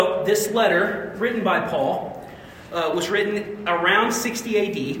so this letter, written by Paul, was written around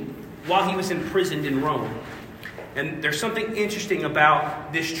 60 AD while he was imprisoned in Rome. And there's something interesting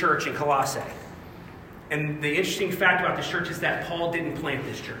about this church in Colossae. And the interesting fact about this church is that Paul didn't plant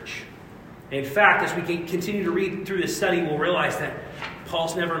this church. In fact, as we continue to read through this study, we'll realize that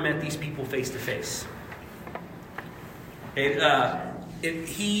Paul's never met these people face to face.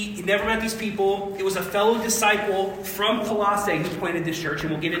 He never met these people. It was a fellow disciple from Colossae who planted this church,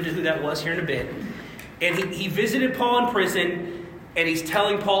 and we'll get into who that was here in a bit. And he visited Paul in prison, and he's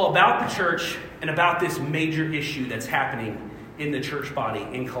telling Paul about the church and about this major issue that's happening in the church body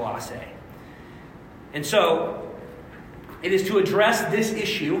in Colossae. And so, it is to address this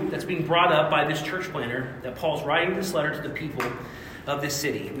issue that's being brought up by this church planter that Paul's writing this letter to the people of this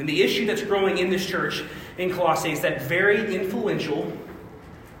city. And the issue that's growing in this church in Colossae is that very influential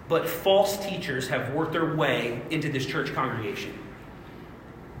but false teachers have worked their way into this church congregation.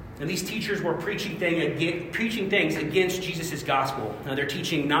 And these teachers were preaching things against Jesus' gospel. Now, they're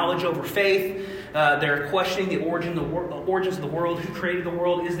teaching knowledge over faith. They're questioning the origins of the world. Who created the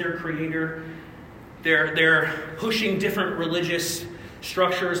world? Is there a creator? They're pushing different religious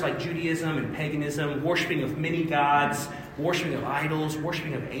structures like Judaism and paganism, worshiping of many gods, worshiping of idols,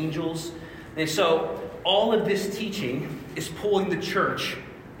 worshiping of angels. And so all of this teaching is pulling the church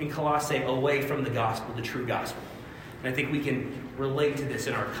in Colossae away from the gospel, the true gospel. And I think we can relate to this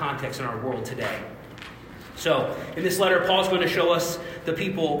in our context, in our world today. So, in this letter, Paul's going to show us the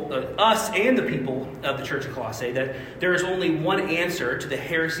people, us and the people of the church of Colossae, that there is only one answer to the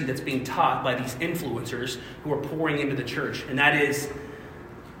heresy that's being taught by these influencers who are pouring into the church. And that is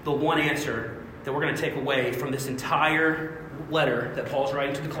the one answer that we're going to take away from this entire letter that Paul's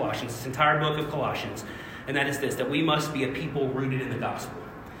writing to the Colossians, this entire book of Colossians. And that is this, that we must be a people rooted in the gospel.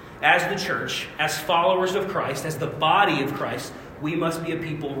 As the church, as followers of Christ, as the body of Christ, we must be a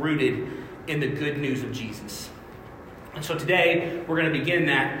people rooted in the good news of Jesus. And so today, we're going to begin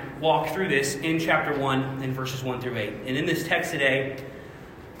that walk through this in chapter 1 and verses 1 through 8. And in this text today,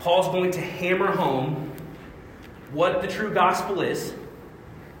 Paul's going to hammer home what the true gospel is,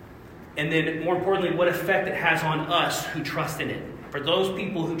 and then more importantly, what effect it has on us who trust in it. For those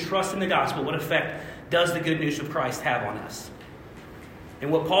people who trust in the gospel, what effect does the good news of Christ have on us?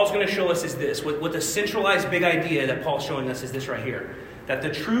 And what Paul's going to show us is this. What the centralized big idea that Paul's showing us is this right here. That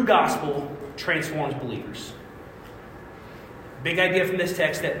the true gospel transforms believers. Big idea from this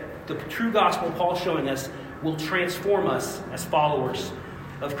text that the true gospel Paul's showing us will transform us as followers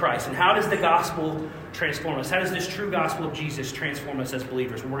of Christ. And how does the gospel transform us? How does this true gospel of Jesus transform us as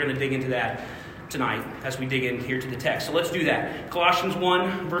believers? And we're going to dig into that tonight as we dig in here to the text. So let's do that. Colossians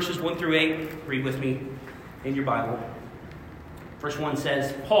 1, verses 1 through 8. Read with me in your Bible. Verse 1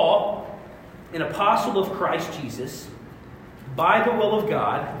 says, Paul, an apostle of Christ Jesus, by the will of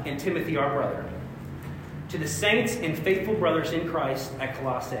God, and Timothy our brother, to the saints and faithful brothers in Christ at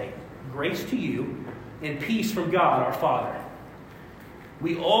Colossae, grace to you and peace from God our Father.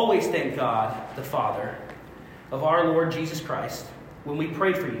 We always thank God, the Father, of our Lord Jesus Christ, when we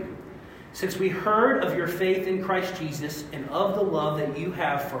pray for you, since we heard of your faith in Christ Jesus and of the love that you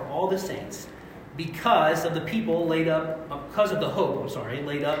have for all the saints, because of the hope laid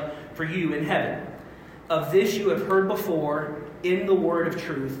up for you in heaven. Of this you have heard before in the word of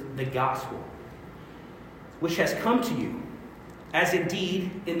truth, the gospel, which has come to you, as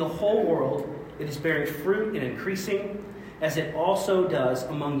indeed in the whole world it is bearing fruit and increasing, as it also does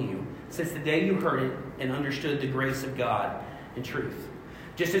among you, since the day you heard it and understood the grace of God in truth.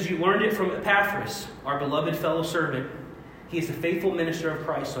 Just as you learned it from Epaphras, our beloved fellow servant, he is a faithful minister of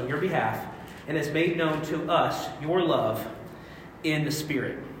Christ on your behalf, and has made known to us your love in the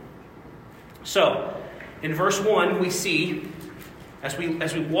Spirit. So, in verse 1, we see, as we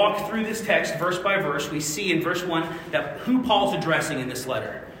walk through this text verse by verse, we see in verse 1 that who Paul's addressing in this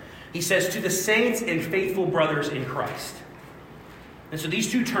letter. He says, to the saints and faithful brothers in Christ. And so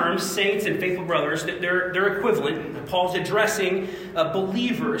these two terms, saints and faithful brothers, they're equivalent. Paul's addressing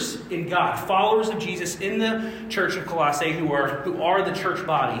believers in God, followers of Jesus in the church of Colossae who are the church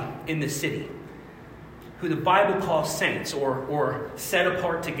body in this city, who the Bible calls saints or set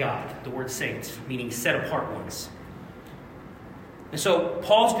apart to God. The word saints, meaning set apart ones. And so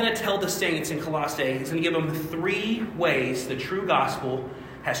Paul's going to tell the saints in Colossae, he's going to give them 3 ways the true gospel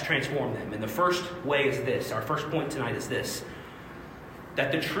has transformed them. And the first way is this, our first point tonight is this,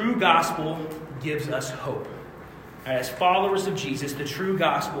 that the true gospel gives us hope. As followers of Jesus, the true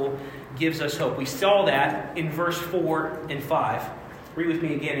gospel gives us hope. We saw that in verse 4 and 5. Read with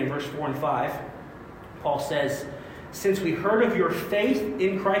me again in verse 4 and 5. Paul says, since we heard of your faith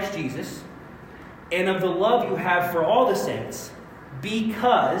in Christ Jesus and of the love you have for all the saints,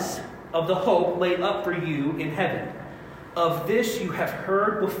 because of the hope laid up for you in heaven. Of this you have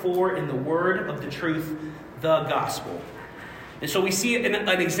heard before in the word of the truth, the gospel. And so we see an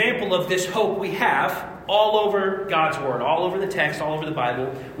example of this hope we have all over God's word, all over the text, all over the Bible.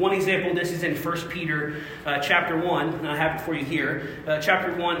 One example of this is in 1 Peter chapter 1. And I have it for you here.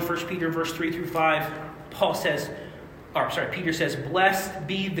 Chapter 1, 1 Peter verse 3 through 5. Peter says, "Blessed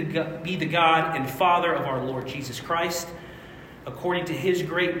be the God and Father of our Lord Jesus Christ. According to his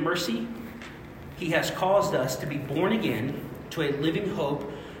great mercy, he has caused us to be born again to a living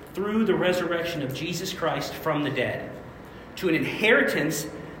hope through the resurrection of Jesus Christ from the dead, to an inheritance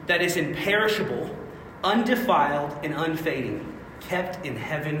that is imperishable, undefiled, and unfading, kept in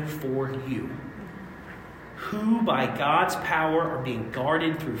heaven for you, who by God's power are being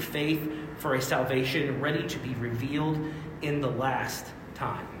guarded through faith for a salvation ready to be revealed in the last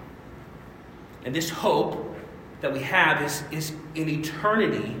time." And this hope that we have is in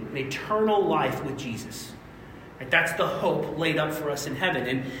eternity, an eternal life with Jesus. Right? That's the hope laid up for us in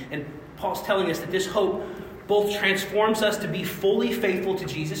heaven. And Paul's telling us that this hope both transforms us to be fully faithful to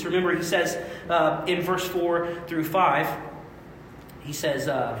Jesus. Remember, he says in verse 4 through 5, he says,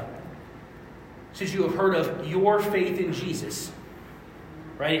 since you have heard of your faith in Jesus,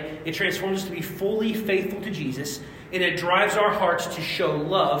 right? It transforms us to be fully faithful to Jesus, and it drives our hearts to show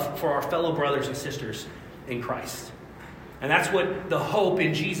love for our fellow brothers and sisters in Christ. And that's what the hope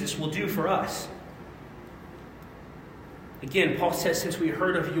in Jesus will do for us. Again, Paul says, since we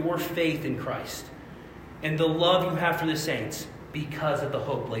heard of your faith in Christ and the love you have for the saints because of the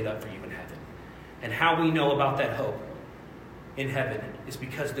hope laid up for you in heaven. And how we know about that hope in heaven is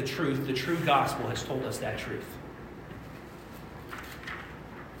because the true gospel has told us that truth.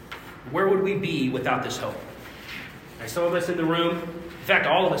 Where would we be without this hope? Right, some of us in the room, in fact,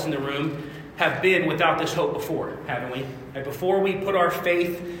 all of us in the room, have been without this hope before, haven't we? Right, before we put our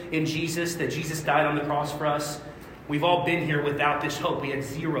faith in Jesus, that Jesus died on the cross for us, we've all been here without this hope. We had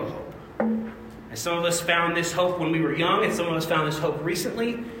zero hope. And some of us found this hope when we were young, and some of us found this hope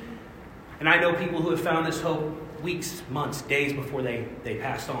recently. And I know people who have found this hope weeks, months, days before they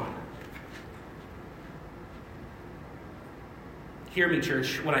passed on. Hear me,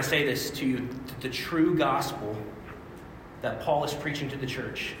 church, when I say this to you. The true gospel that Paul is preaching to the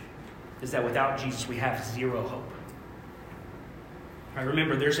church is that without Jesus we have zero hope. Right,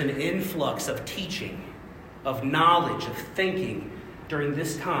 remember, there's an influx of teaching, of knowledge, of thinking during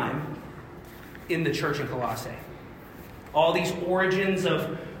this time in the church in Colossae. All these origins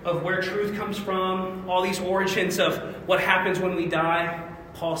of where truth comes from, all these origins of what happens when we die.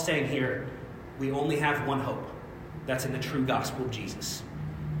 Paul's saying here, we only have one hope. That's in the true gospel of Jesus.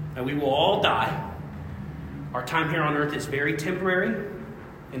 And we will all die. Our time here on earth is very temporary,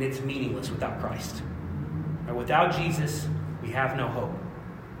 and it's meaningless without Christ. And without Jesus, we have no hope.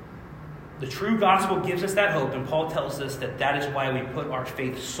 The true gospel gives us that hope, and Paul tells us that is why we put our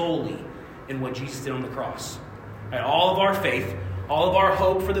faith solely in what Jesus did on the cross. And all of our faith, all of our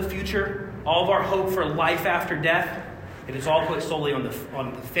hope for the future, all of our hope for life after death, it is all put solely on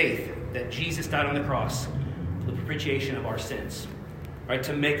the faith that Jesus died on the cross for the propitiation of our sins, right?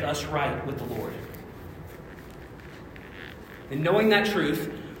 To make us right with the Lord. And knowing that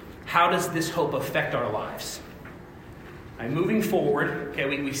truth, how does this hope affect our lives? Right, moving forward, okay,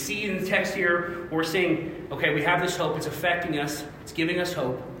 we see in the text here, we're saying, okay, we have this hope, it's affecting us, it's giving us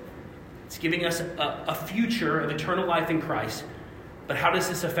hope, it's giving us a future of eternal life in Christ. But how does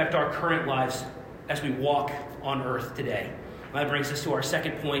this affect our current lives as we walk on earth today? That brings us to our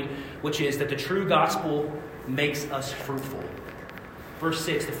second point, which is that the true gospel makes us fruitful. Verse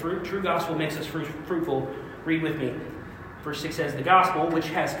 6, the true gospel makes us fruitful. Read with me. Verse 6 says, the gospel which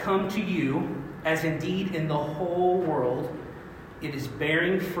has come to you, as indeed in the whole world, it is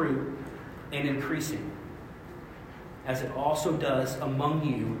bearing fruit and increasing, as it also does among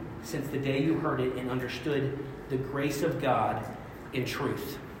you since the day you heard it and understood the grace of God in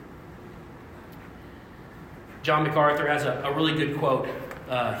truth. John MacArthur has a really good quote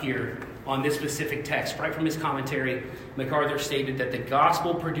here on this specific text. Right from his commentary, MacArthur stated that the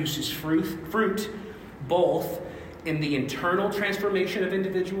gospel produces fruit both in the internal transformation of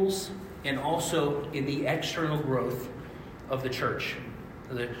individuals and also in the external growth of the church.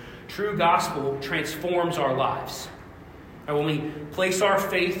 The true gospel transforms our lives. And when we place our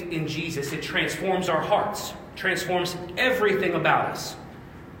faith in Jesus, it transforms our hearts, transforms everything about us.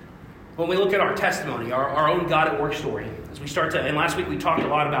 When we look at our testimony, our own God at work story, as we start to, and last week we talked a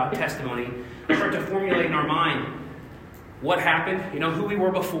lot about testimony, we start to formulate in our mind what happened, who we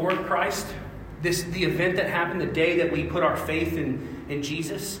were before Christ, the event that happened the day that we put our faith in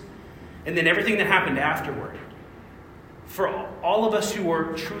Jesus, and then everything that happened afterward. for all of us who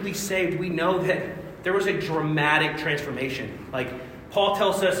are truly saved, we know that there was a dramatic transformation. Like Paul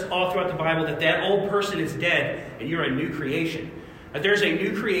tells us all throughout the Bible that old person is dead and you're a new creation. That there's a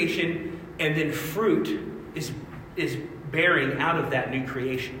new creation, and then fruit is bearing out of that new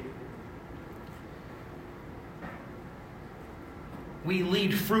creation. We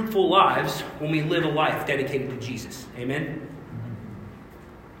lead fruitful lives when we live a life dedicated to Jesus. Amen?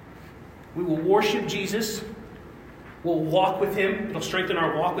 We will worship Jesus. We'll walk with Him. It'll strengthen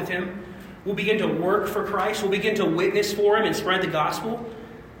our walk with Him. We'll begin to work for Christ. We'll begin to witness for Him and spread the gospel.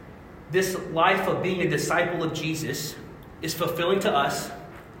 This life of being a disciple of Jesus is fulfilling to us.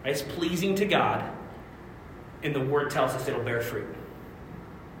 Right? It's pleasing to God. And the Word tells us it'll bear fruit.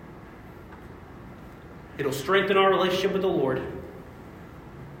 It'll strengthen our relationship with the Lord.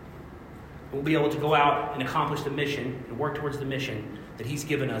 We'll be able to go out and accomplish the mission and work towards the mission that He's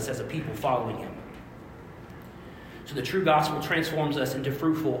given us as a people following Him. So the true gospel transforms us into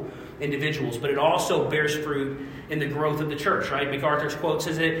fruitful individuals, but it also bears fruit in the growth of the church, right? MacArthur's quote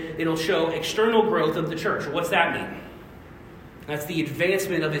says that it'll show external growth of the church. Well, what's that mean? That's the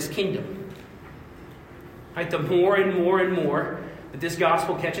advancement of His kingdom. Right? The more and more and more that this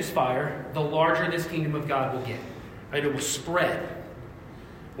gospel catches fire, the larger this kingdom of God will get. Right? It will spread.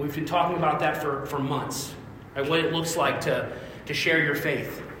 We've been talking about that for months. Right? What it looks like to share your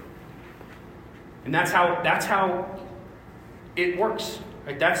faith. And that's how it works.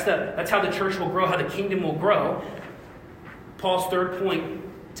 Right? That's how the church will grow, how the kingdom will grow. Paul's third point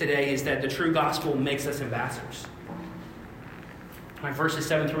today is that the true gospel makes us ambassadors. All right, verses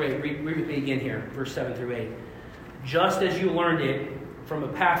 7 through 8. Read with me again here, verse 7 through 8. Just as you learned it from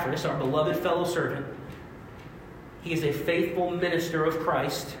Epaphras, our beloved fellow servant, he is a faithful minister of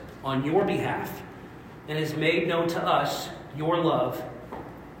Christ on your behalf and has made known to us your love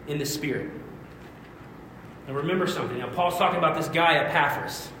in the Spirit. Now remember something. Now Paul's talking about this guy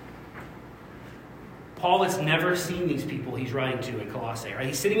Epaphras. Paul has never seen these people he's writing to in Colossae. Right?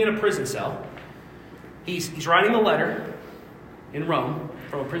 He's sitting in a prison cell. He's writing a letter in Rome,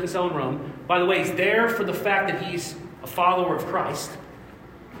 from a prison cell in Rome. By the way, he's there for the fact that he's a follower of Christ.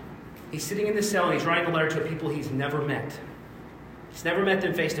 He's sitting in the cell and he's writing a letter to people he's never met. He's never met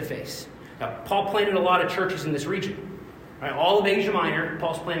them face to face. Now, Paul planted a lot of churches in this region. Right? All of Asia Minor,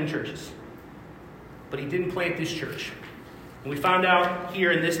 Paul's planting churches. But he didn't plant this church. And we found out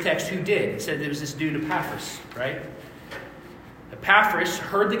here in this text who did. It said there was this dude Epaphras, right? Epaphras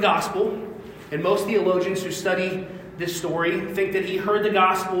heard the gospel, and most theologians who study this story think that he heard the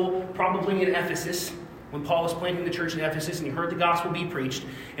gospel probably in Ephesus, when Paul was planting the church in Ephesus, and he heard the gospel be preached.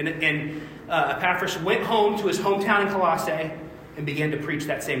 And Epaphras went home to his hometown in Colossae and began to preach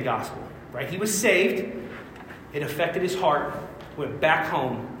that same gospel. Right? He was saved. It affected his heart. Went back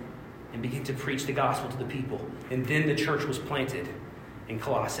home and began to preach the gospel to the people. And then the church was planted in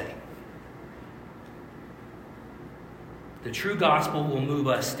Colossae. The true gospel will move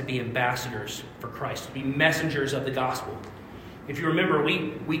us to be ambassadors for Christ, to be messengers of the gospel. If you remember,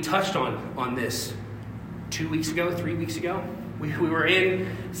 we touched on this 2 weeks ago, 3 weeks ago. We were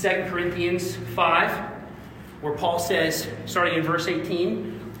in 2 Corinthians 5, where Paul says, starting in verse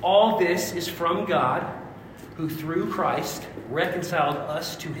 18, all this is from God, who through Christ reconciled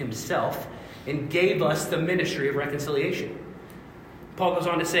us to himself and gave us the ministry of reconciliation. Paul goes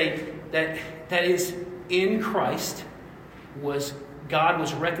on to say that is in Christ God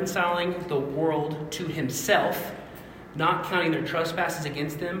was reconciling the world to himself, not counting their trespasses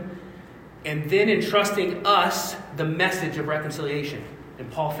against them, and then entrusting us the message of reconciliation.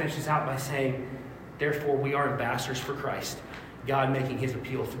 And Paul finishes out by saying, therefore we are ambassadors for Christ, God making his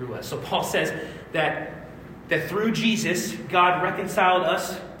appeal through us. So Paul says that through Jesus, God reconciled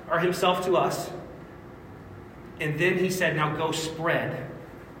us, or himself to us. And then he said, now go spread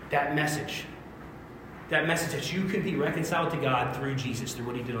that message. That message that you can be reconciled to God through Jesus, through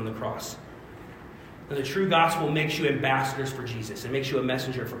what he did on the cross. And the true gospel makes you ambassadors for Jesus. It makes you a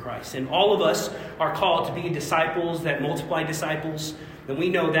messenger for Christ. And all of us are called to be disciples that multiply disciples. And we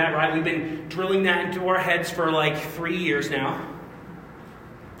know that, right? We've been drilling that into our heads for like 3 years now.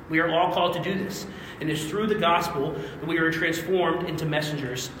 We are all called to do this. And it's through the gospel that we are transformed into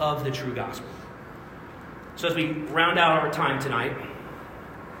messengers of the true gospel. So as we round out our time tonight,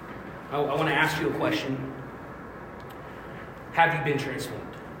 I want to ask you a question. Have you been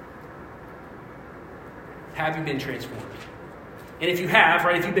transformed? Have you been transformed? And if you have,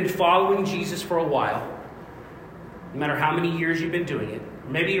 right, if you've been following Jesus for a while, no matter how many years you've been doing it,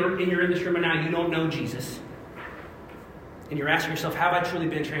 maybe you're in this room and now you don't know Jesus, and you're asking yourself, have I truly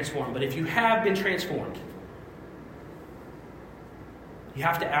been transformed? But if you have been transformed, you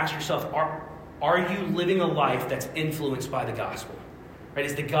have to ask yourself, Are you living a life that's influenced by the gospel? Right?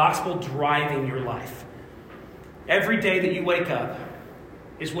 Is the gospel driving your life? Every day that you wake up,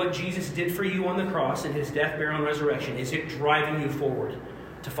 is what Jesus did for you on the cross in his death, burial, and resurrection, is it driving you forward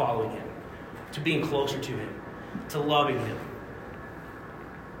to following him, to being closer to him, to loving him,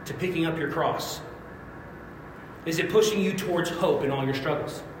 to picking up your cross? Is it pushing you towards hope in all your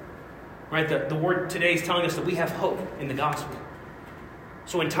struggles? Right? The word today is telling us that we have hope in the gospel.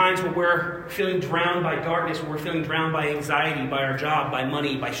 So in times when we're feeling drowned by darkness, when we're feeling drowned by anxiety, by our job, by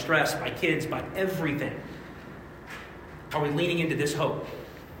money, by stress, by kids, by everything, are we leaning into this hope?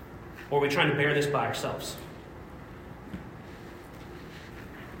 Or are we trying to bear this by ourselves?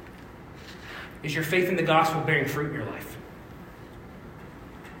 Is your faith in the gospel bearing fruit in your life?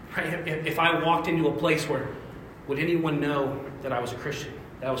 Right? If I walked into a place where, would anyone know that I was a Christian,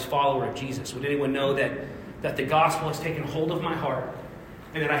 that I was a follower of Jesus? Would anyone know that the gospel has taken hold of my heart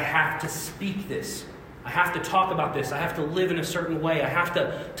and that I have to speak this? I have to talk about this. I have to live in a certain way. I have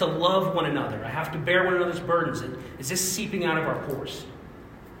to love one another. I have to bear one another's burdens. Is this seeping out of our pores?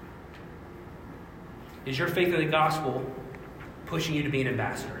 Is your faith in the gospel pushing you to be an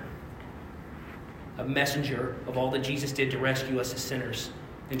ambassador? A messenger of all that Jesus did to rescue us as sinners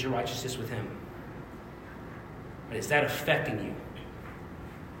into righteousness with him? And is that affecting you?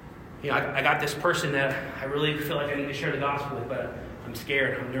 You know, I got this person that I really feel like I need to share the gospel with, but I'm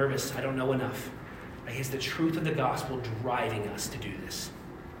scared, I'm nervous, I don't know enough. Is the truth of the gospel driving us to do this?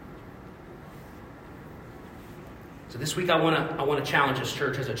 So this week I want to challenge us,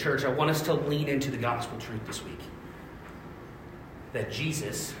 church, as a church. I want us to lean into the gospel truth this week. That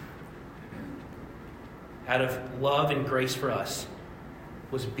Jesus, out of love and grace for us,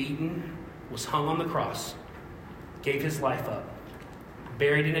 was beaten, was hung on the cross, gave his life up,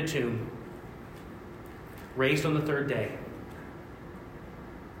 buried in a tomb, raised on the third day,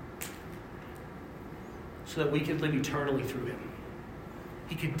 so that we could live eternally through him.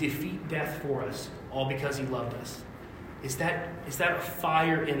 He could defeat death for us, all because he loved us. Is that a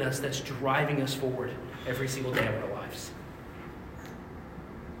fire in us that's driving us forward every single day of our lives?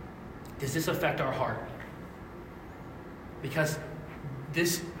 Does this affect our heart? Because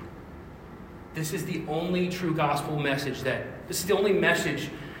this is the only true gospel message this is the only message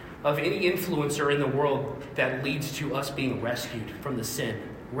of any influencer in the world that leads to us being rescued from the sin,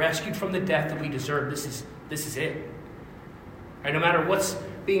 rescued from the death that we deserve. This is it. Right? No matter what's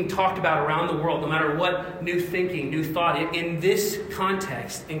being talked about around the world, no matter what new thinking, new thought, in this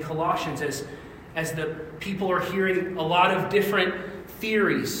context, in Colossians, as the people are hearing a lot of different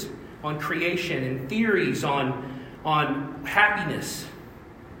theories on creation and theories on happiness,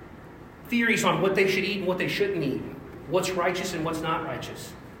 theories on what they should eat and what they shouldn't eat, what's righteous and what's not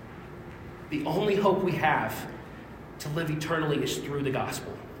righteous, the only hope we have to live eternally is through the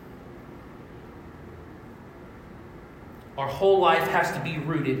gospel. Our whole life has to be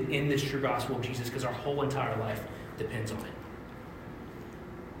rooted in this true gospel of Jesus because our whole entire life depends on it.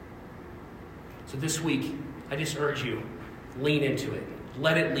 So this week, I just urge you, lean into it.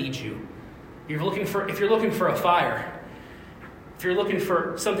 Let it lead you. If you're looking for a fire, if you're looking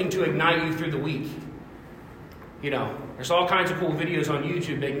for something to ignite you through the week, there's all kinds of cool videos on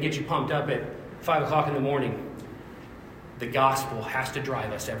YouTube that can get you pumped up at 5 o'clock in the morning. The gospel has to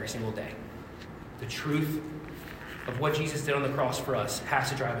drive us every single day. The truth of what Jesus did on the cross for us has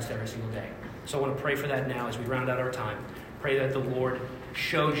to drive us every single day. So I want to pray for that now as we round out our time. Pray that the Lord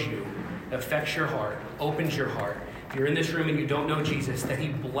shows you, affects your heart, opens your heart. If you're in this room and you don't know Jesus, that he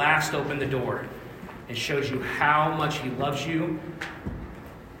blasts open the door and shows you how much he loves you,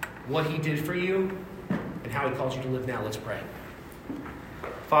 what he did for you, and how he calls you to live now. Let's pray.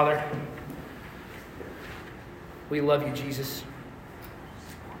 Father, we love you, Jesus.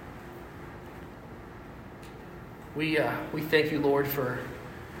 We thank you, Lord, for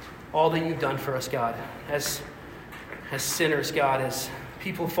all that you've done for us, God. As sinners, God, as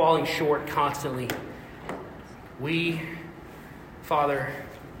people falling short constantly, we, Father,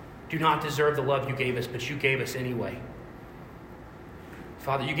 do not deserve the love you gave us, but you gave us anyway.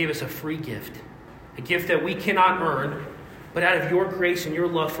 Father, you gave us a free gift, a gift that we cannot earn, but out of your grace and your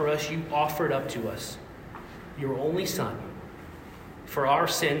love for us, you offered up to us your only Son for our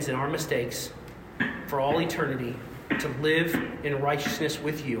sins and our mistakes, for all eternity, to live in righteousness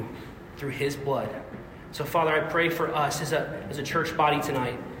with you through his blood. So, Father, I pray for us as a church body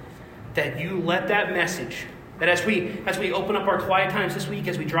tonight that you let that message, that as we open up our quiet times this week,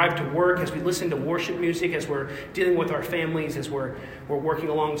 as we drive to work, as we listen to worship music, as we're dealing with our families, as we're working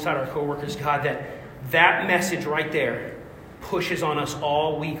alongside our coworkers, God, that message right there pushes on us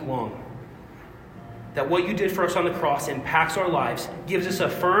all week long. That what you did for us on the cross impacts our lives, gives us a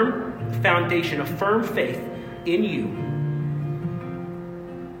firm foundation, a firm faith in you.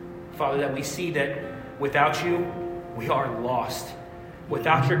 Father, that we see that without you, we are lost.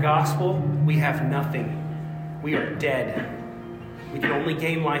 Without your gospel, we have nothing. We are dead. We can only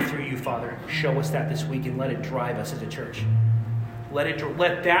gain life through you, Father. Show us that this week and let it drive us as a church.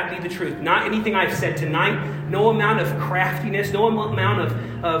 Let that be the truth. Not anything I've said tonight. No amount of craftiness. No amount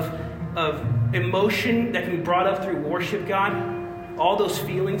of emotion that can be brought up through worship, God. All those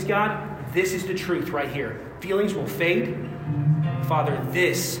feelings, God. This is the truth right here. Feelings will fade. Father,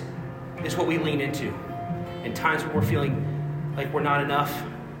 this is what we lean into. In times when we're feeling like we're not enough.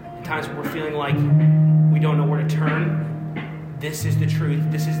 In times when we're feeling like we don't know where to turn. This is the truth.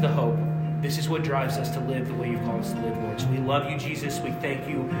 This is the hope. This is what drives us to live the way you've called us to live, Lord. So we love you, Jesus. We thank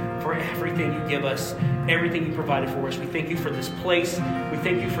you for everything you give us, everything you provided for us. We thank you for this place. We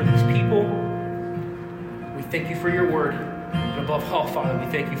thank you for these people. We thank you for your word. And above all, Father,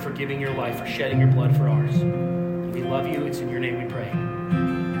 we thank you for giving your life, for shedding your blood for ours. We love you. It's in your name we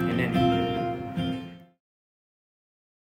pray.